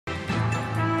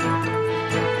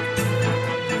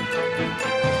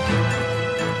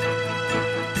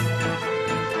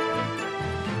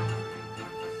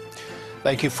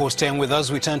Thank you for staying with us.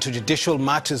 We turn to judicial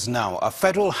matters now. A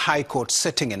federal high court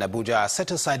sitting in Abuja has set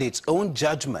aside its own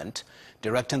judgment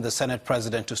directing the Senate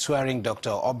President to swearing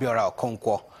Dr. Obiora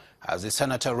Okonkwo as the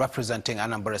senator representing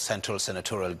Anambra Central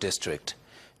Senatorial District.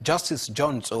 Justice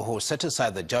John Oho set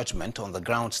aside the judgment on the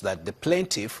grounds that the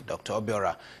plaintiff, Dr.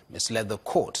 Obiora, misled the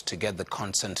court to get the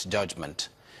consent judgment.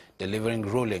 Delivering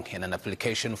ruling in an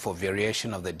application for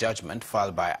variation of the judgment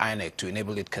filed by INEC to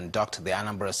enable it conduct the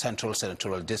Anambra Central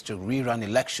Senatorial District rerun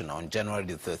election on January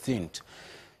the 13th.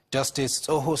 Justice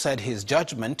Oho said his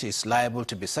judgment is liable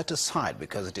to be set aside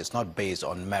because it is not based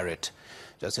on merit.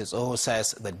 Justice Oho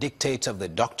says the dictates of the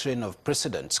doctrine of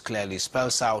precedence clearly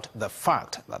spells out the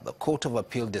fact that the Court of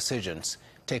Appeal decisions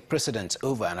take precedence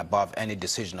over and above any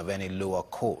decision of any lower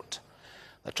court.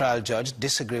 The trial judge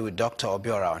disagreed with Dr.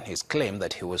 Obiora on his claim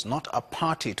that he was not a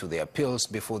party to the appeals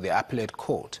before the appellate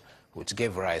court, which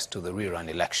gave rise to the rerun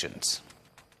elections.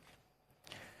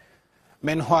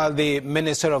 Meanwhile, the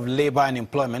Minister of Labour and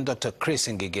Employment, Dr.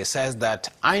 Ngige, says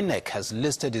that INEC has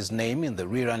listed his name in the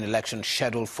rerun election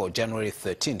scheduled for January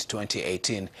 13,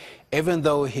 2018, even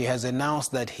though he has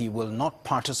announced that he will not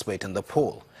participate in the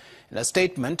poll. In a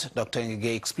statement, Dr.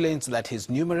 Ngige explains that his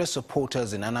numerous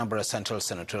supporters in Anambra Central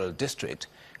Senatorial District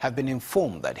have been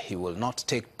informed that he will not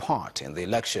take part in the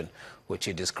election, which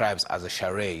he describes as a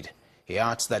charade. He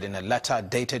adds that in a letter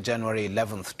dated January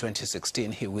 11,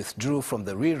 2016, he withdrew from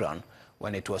the rerun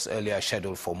when it was earlier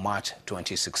scheduled for March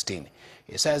 2016.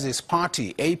 He says his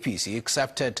party, APC,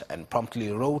 accepted and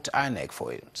promptly wrote INEC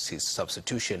for his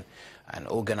substitution and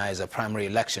organized a primary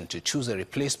election to choose a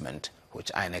replacement,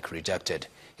 which INEC rejected.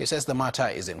 He says the matter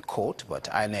is in court, but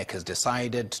INEC has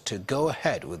decided to go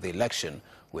ahead with the election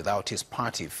without his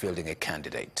party fielding a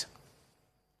candidate.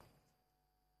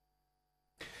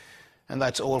 And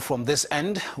that's all from this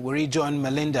end. We rejoin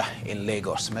Melinda in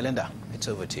Lagos. Melinda, it's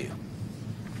over to you.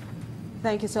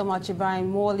 Thank you so much,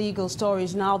 Ibrahim. More legal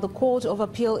stories now. The Court of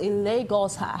Appeal in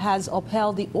Lagos has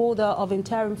upheld the order of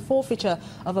interim forfeiture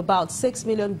of about $6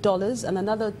 million and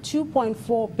another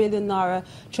 2.4 billion naira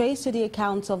traced to the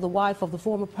accounts of the wife of the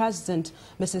former president,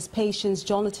 Mrs. Patience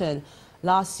Jonathan.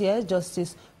 Last year,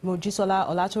 Justice Mojisola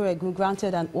Olatoregu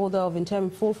granted an order of interim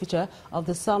forfeiture of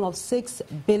the sum of 6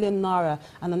 billion naira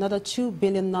and another 2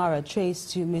 billion naira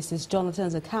traced to Mrs.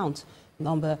 Jonathan's account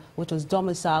number, which was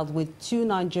domiciled with 2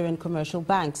 Nigerian commercial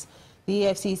banks. The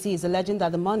EFCC is alleging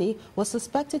that the money was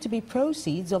suspected to be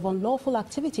proceeds of unlawful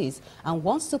activities and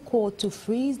wants the court to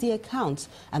freeze the accounts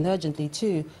and urgently,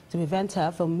 too, to prevent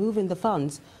her from moving the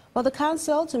funds. But the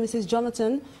counsel to Mrs.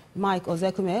 Jonathan, Mike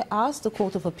Ozekume, asked the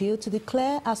Court of Appeal to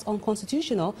declare as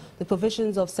unconstitutional the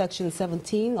provisions of Section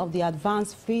 17 of the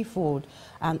Advanced Free Fraud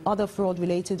and Other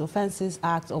Fraud-Related Offences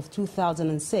Act of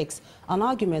 2006, an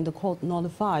argument the court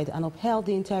nullified and upheld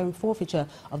the interim forfeiture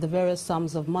of the various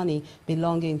sums of money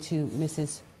belonging to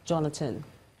Mrs. Jonathan.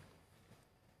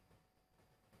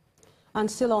 And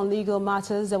still on legal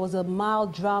matters, there was a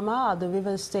mild drama at the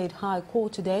Rivers State High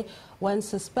Court today when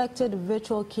suspected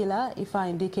ritual killer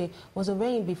Ifeanyi Ndike was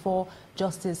arraigned before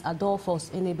Justice Adolphus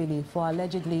Inebili for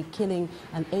allegedly killing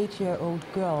an 8-year-old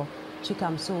girl,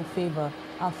 Chikamso Favor,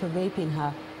 after raping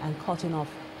her and cutting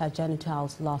off her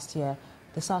genitals last year.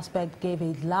 The suspect gave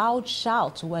a loud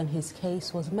shout when his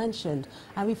case was mentioned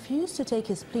and refused to take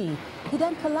his plea. He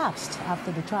then collapsed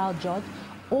after the trial judge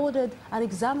ordered an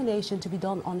examination to be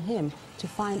done on him to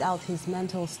find out his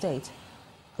mental state.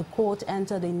 The court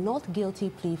entered a not guilty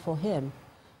plea for him.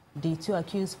 The 2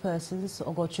 accused persons,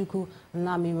 Ogochukwu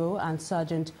Namiro and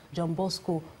Sergeant John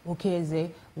Bosco Okeze,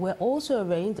 were also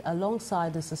arraigned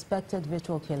alongside the suspected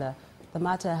ritual killer. The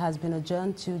matter has been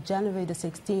adjourned to January the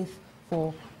 16th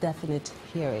for definite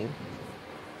hearing.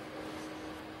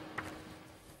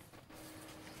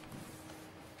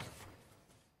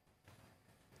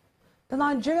 The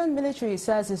Nigerian military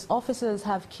says its officers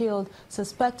have killed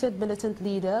suspected militant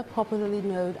leader, popularly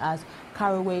known as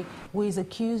Karowe, who is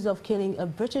accused of killing a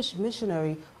British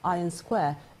missionary, Iron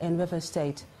Square, in Rivers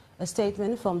State. A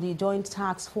statement from the Joint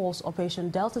Task Force Operation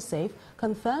Delta Safe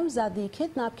confirms that the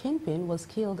kidnapped kingpin was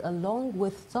killed along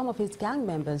with some of his gang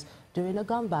members during a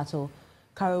gun battle.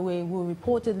 Karowe, who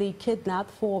reportedly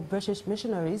kidnapped 4 British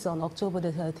missionaries on October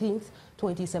the 13th,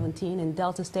 2017 in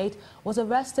Delta State, was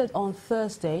arrested on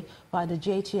Thursday by the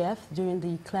JTF during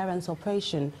the clearance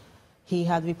operation. He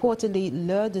had reportedly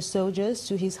lured the soldiers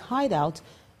to his hideout.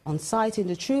 On sighting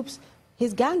the troops,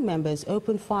 his gang members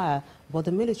opened fire, but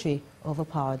the military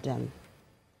overpowered them.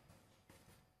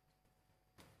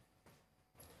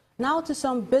 Now to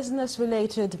some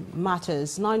business-related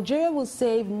matters. Nigeria will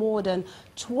save more than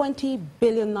 20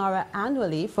 billion naira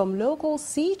annually from local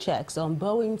C-checks on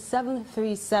Boeing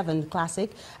 737 Classic,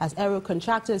 as Aero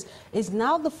Contractors is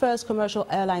now the first commercial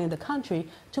airline in the country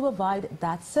to provide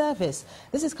that service.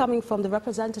 This is coming from the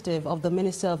representative of the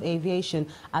Minister of Aviation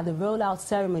at the rollout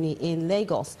ceremony in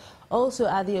Lagos. Also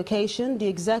at the occasion, the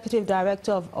Executive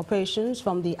Director of Operations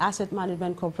from the Asset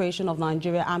Management Corporation of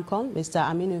Nigeria, AMCON, Mr.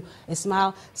 Aminu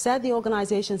Ismail, said the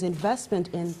organization's investment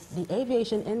in the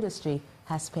aviation industry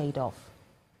has paid off.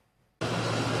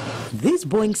 This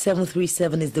Boeing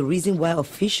 737 is the reason why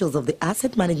officials of the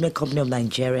Asset Management Company of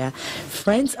Nigeria,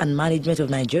 friends and management of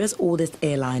Nigeria's oldest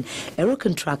airline, Aero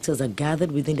Contractors, are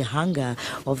gathered within the hangar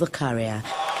of the carrier.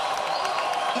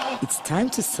 It's time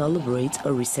to celebrate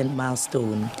a recent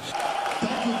milestone.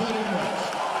 Thank you very much.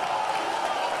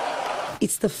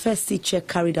 It's the first C-check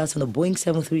carried out on a Boeing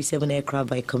 737 aircraft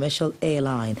by a commercial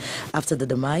airline after the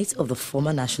demise of the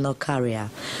former national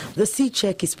carrier. The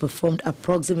C-check is performed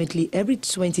approximately every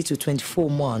 20 to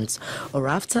 24 months or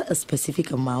after a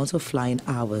specific amount of flying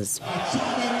hours.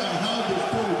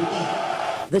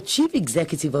 The chief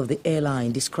executive of the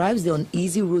airline describes the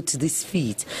uneasy road to this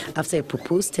feat after a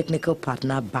proposed technical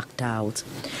partner backed out.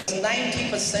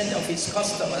 90% of its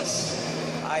customers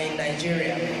are in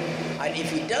Nigeria, and if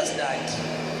he does that,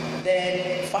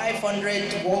 then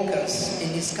 500 workers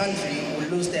in this country will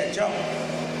lose their job.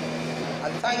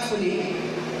 And thankfully,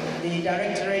 the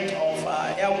Directorate of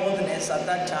Airworthiness at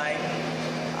that time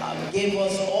gave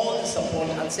us all the support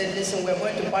and said, listen, we're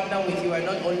going to partner with you. We're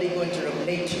not only going to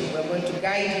regulate you, we're going to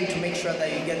guide you to make sure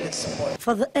that you get the support.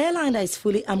 For the airline that is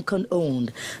fully AMCON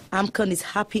owned, AMCON is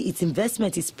happy its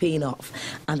investment is paying off,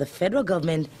 and the federal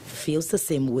government feels the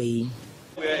same way.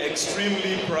 We are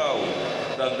extremely proud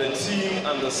that the team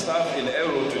and the staff in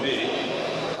Aero today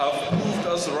have proved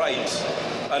us right,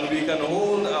 and we can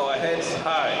hold our heads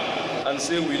high and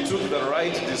say we took the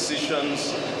right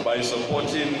decisions by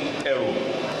supporting Aero.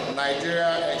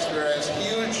 Nigeria experienced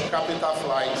huge capital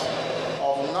flights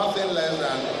of nothing less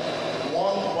than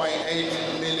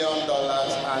 $1.8 million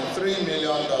and $3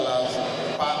 million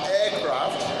per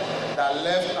aircraft that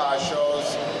left our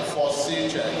shores for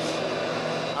C-checks.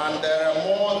 And there are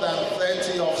more than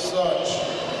 30 of such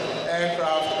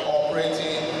aircraft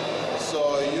operating,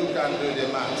 so you can do the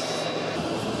math.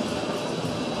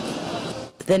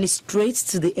 Then it's straight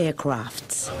to the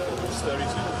aircraft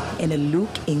and a look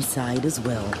inside as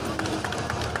well.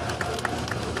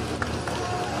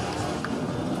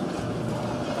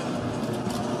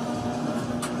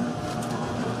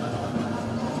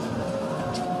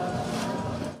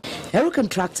 Aero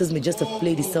Contractors may just have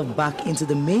played itself back into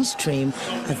the mainstream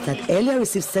as that earlier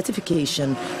received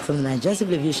certification from the Nigerian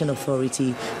Civil Aviation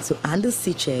Authority to handle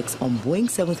C-checks on Boeing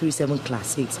 737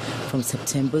 Classics from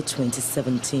September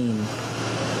 2017.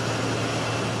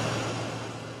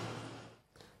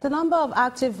 The number of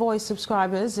active voice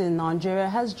subscribers in Nigeria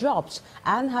has dropped,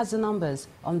 and has the numbers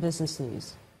on Business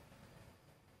News.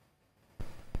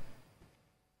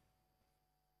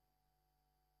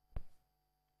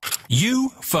 You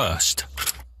first.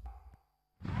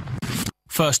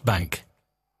 First Bank.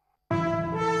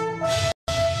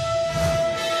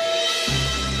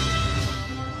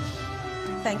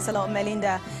 Thanks a lot,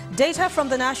 Melinda. Data from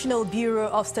the National Bureau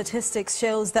of Statistics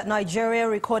shows that Nigeria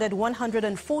recorded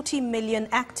 140 million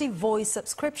active voice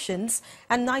subscriptions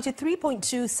and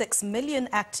 93.26 million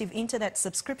active internet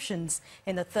subscriptions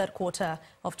in the third quarter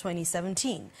of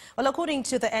 2017. Well, according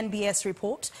to the NBS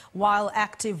report, while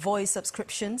active voice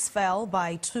subscriptions fell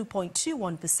by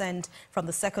 2.21% from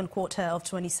the second quarter of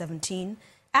 2017,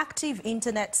 active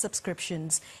internet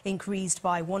subscriptions increased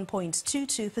by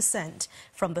 1.22%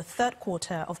 from the third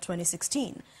quarter of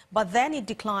 2016, but then it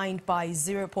declined by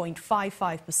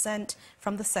 0.55%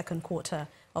 from the second quarter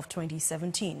of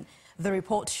 2017. The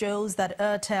report shows that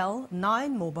Airtel,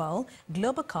 Nine Mobile,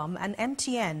 Globacom and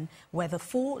MTN were the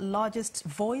four largest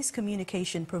voice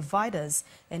communication providers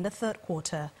in the third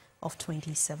quarter of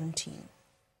 2017.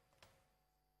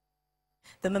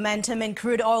 The momentum in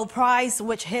crude oil price,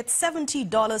 which hit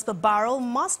 $70 per barrel,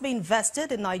 must be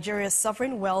invested in Nigeria's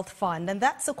sovereign wealth fund, and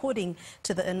that's according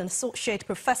to an associate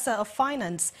professor of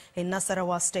finance in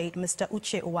Nasarawa State, Mr.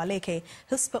 Uche Uwaleke,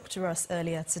 who spoke to us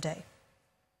earlier today.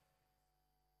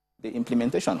 The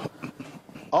implementation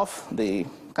of the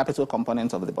capital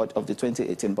component of the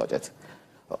 2018 budget,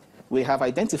 we have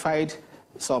identified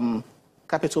some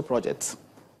capital projects.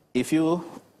 If you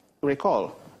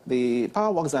recall, the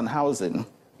Power Works and Housing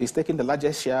is taking the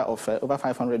largest share of over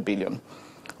 500 billion.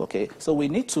 Okay, so we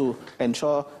need to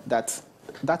ensure that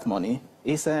that money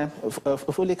is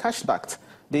fully cash backed.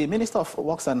 The Minister of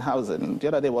Works and Housing the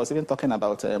other day was even talking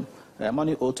about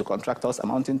money owed to contractors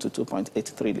amounting to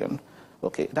 2.8 trillion.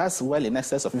 Okay, that's well in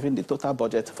excess of even the total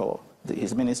budget for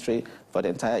his ministry for the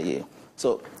entire year.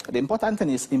 So the important thing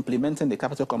is implementing the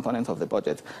capital component of the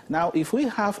budget. Now, if we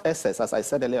have excess, as I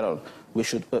said earlier on, we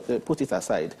should put it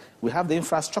aside. We have the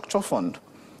infrastructure fund.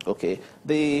 Okay,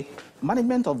 the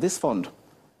management of this fund,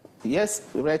 yes,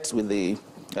 rests with the,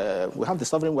 we have the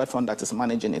sovereign wealth fund that is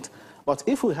managing it. But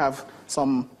if we have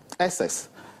some excess,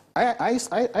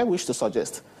 I wish to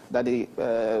suggest that the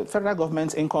federal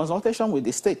government, in consultation with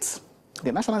the states,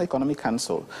 the National Economic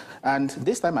Council, and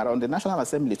this time around, the National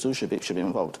Assembly too should be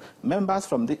involved. Members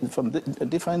from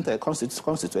different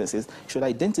constituencies should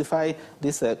identify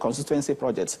these constituency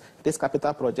projects, these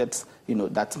capital projects,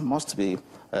 that must be,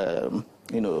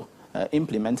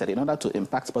 implemented in order to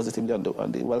impact positively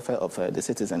on the welfare of the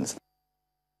citizens.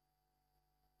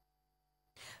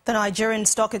 The Nigerian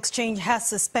Stock Exchange has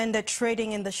suspended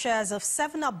trading in the shares of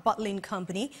 7-Up Bottling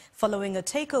Company following a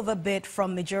takeover bid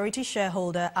from majority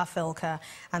shareholder Afelka.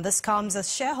 And this comes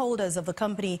as shareholders of the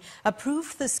company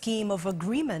approved the scheme of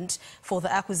agreement for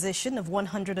the acquisition of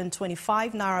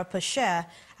 125 naira per share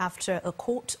after a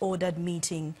court-ordered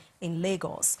meeting in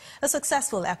Lagos. A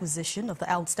successful acquisition of the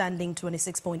outstanding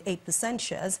 26.8%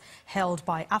 shares held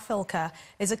by Afelka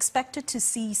is expected to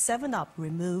see 7-Up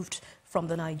removed from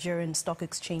the Nigerian Stock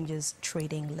Exchange's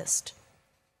trading list.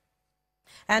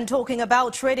 And talking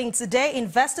about trading today,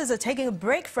 investors are taking a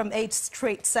break from 8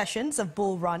 straight sessions of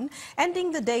bull run,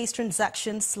 ending the day's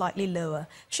transactions slightly lower.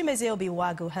 Chimeze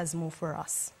Obiwago has more for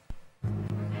us.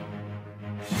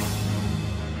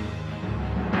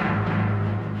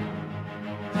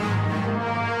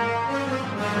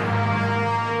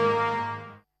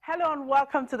 Hello and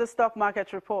welcome to the Stock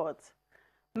Market Report.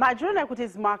 Nigerian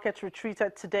equities market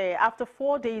retreated today after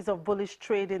 4 days of bullish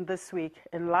trading this week,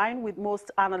 in line with most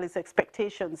analysts'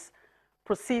 expectations.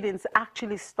 Proceedings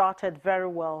actually started very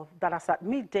well, that as at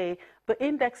midday, the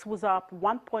index was up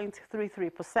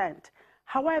 1.33%.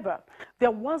 However,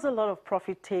 there was a lot of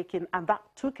profit taking, and that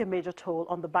took a major toll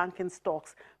on the banking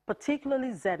stocks,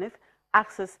 particularly Zenith,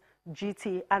 Axis,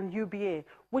 GT and UBA,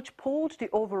 which pulled the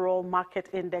overall market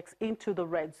index into the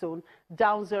red zone,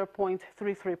 down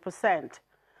 0.33%.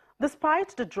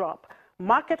 Despite the drop,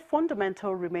 market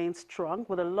fundamental remains strong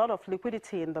with a lot of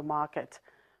liquidity in the market.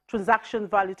 Transaction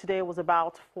value today was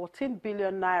about 14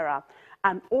 billion naira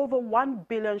and over 1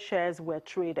 billion shares were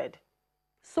traded.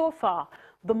 So far,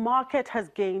 the market has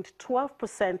gained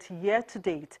 12% year to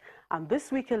date, and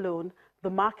this week alone, the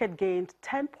market gained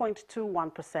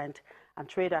 10.21%, and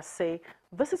traders say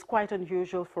this is quite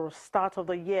unusual for a start of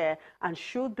the year and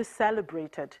should be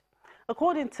celebrated.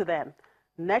 According to them,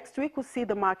 next week we'll see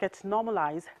the market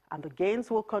normalize and the gains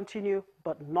will continue,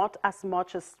 but not as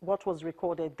much as what was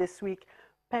recorded this week,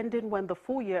 pending when the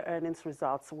full year earnings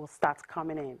results will start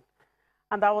coming in.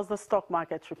 And that was the Stock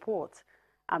Market Report.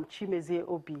 I'm Chimeze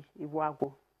Obi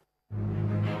Iwago.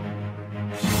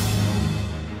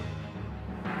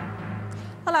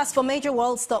 Well, as for major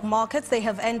world stock markets, they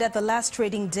have ended the last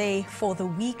trading day for the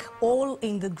week all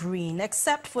in the green,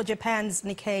 except for Japan's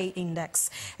Nikkei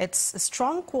index. Its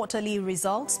strong quarterly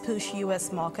results push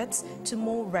U.S. markets to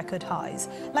more record highs.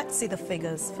 Let's see the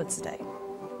figures for today.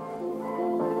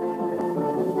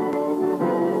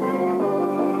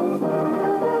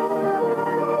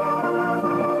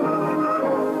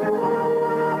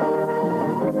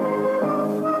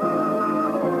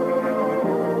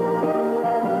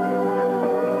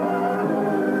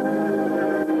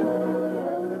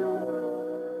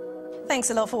 Thanks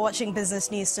a lot for watching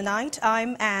Business News Tonight.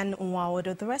 I'm Anne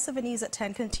Nwawodo. The rest of the news at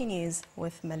 10 continues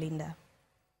with Melinda.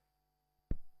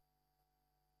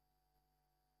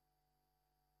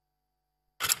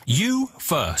 You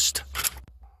first.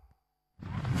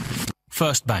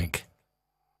 First Bank.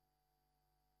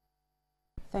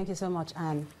 Thank you so much,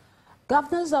 Anne.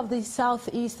 Governors of the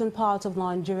southeastern part of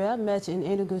Nigeria met in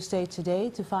Enugu State today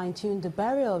to fine-tune the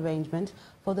burial arrangement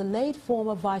for the late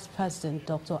former Vice President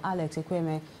Dr. Alex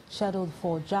Ekweme, scheduled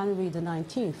for January the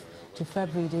 19th to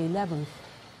February the 11th.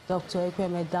 Dr.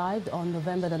 Ekweme died on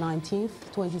November the 19th,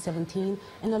 2017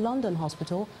 in a London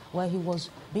hospital where he was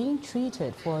being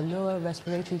treated for a lower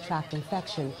respiratory tract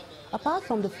infection. Apart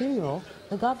from the funeral,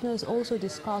 the governors also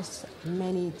discussed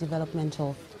many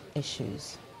developmental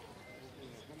issues.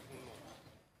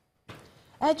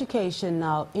 Education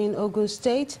now in Ogun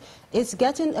State is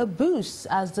getting a boost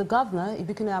as the governor,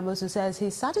 Ibikune Amosu, says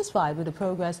he's satisfied with the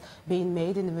progress being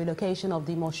made in the relocation of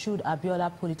the Moshood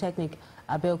Abiola Polytechnic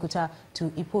Abeokuta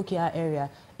to Ipokia area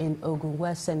in Ogun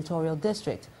West Senatorial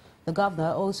District. The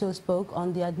governor also spoke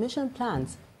on the admission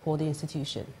plans for the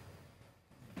institution.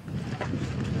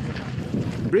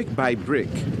 Brick by brick,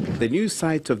 the new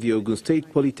site of the Ogun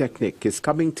State Polytechnic is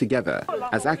coming together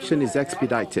as action is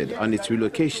expedited on its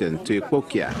relocation to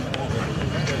Ikpokia.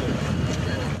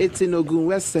 It's in Ogun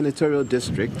West Senatorial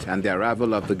District, and the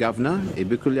arrival of the governor,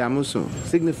 Ibikuli Amusun,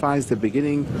 signifies the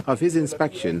beginning of his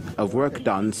inspection of work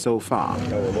done so far.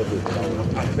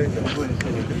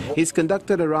 He's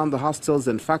conducted around the hostels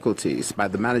and faculties by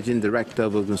the managing director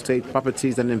of Ogun State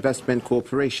Properties and Investment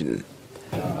Corporation.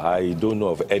 I don't know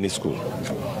of any school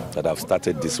that have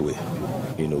started this way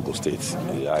in Ogun State.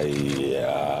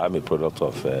 I'm a product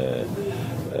of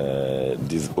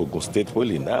this Ogun State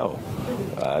Poly now,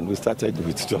 and we started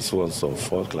with just one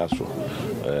first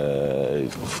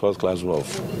classroom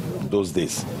of those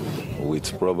days,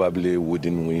 with probably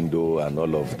wooden window and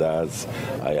all of that.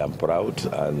 I am proud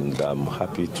and I'm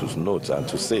happy to note and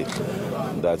to say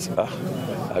that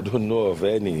I don't know of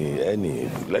any,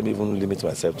 let me even limit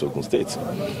myself to Ogun State,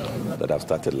 that have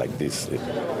started like this.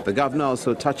 The governor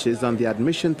also touches on the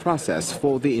admission process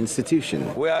for the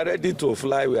institution. We are ready to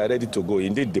fly, we are ready to go.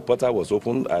 Indeed, the portal was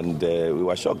opened and we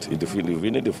were shocked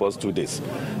within the first 2 days,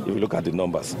 if you look at the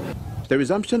numbers. The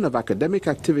resumption of academic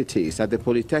activities at the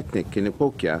Polytechnic in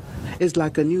Ikpokia is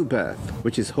like a new birth,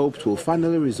 which is hoped will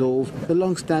finally resolve the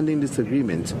long-standing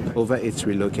disagreement over its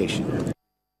relocation.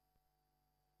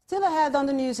 Still ahead on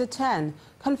the news at 10,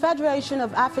 Confederation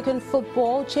of African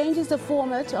Football changes the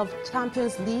format of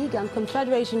Champions League and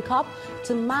Confederation Cup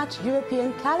to match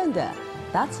European calendar.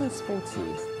 That's in sports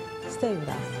news. Stay with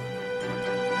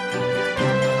us.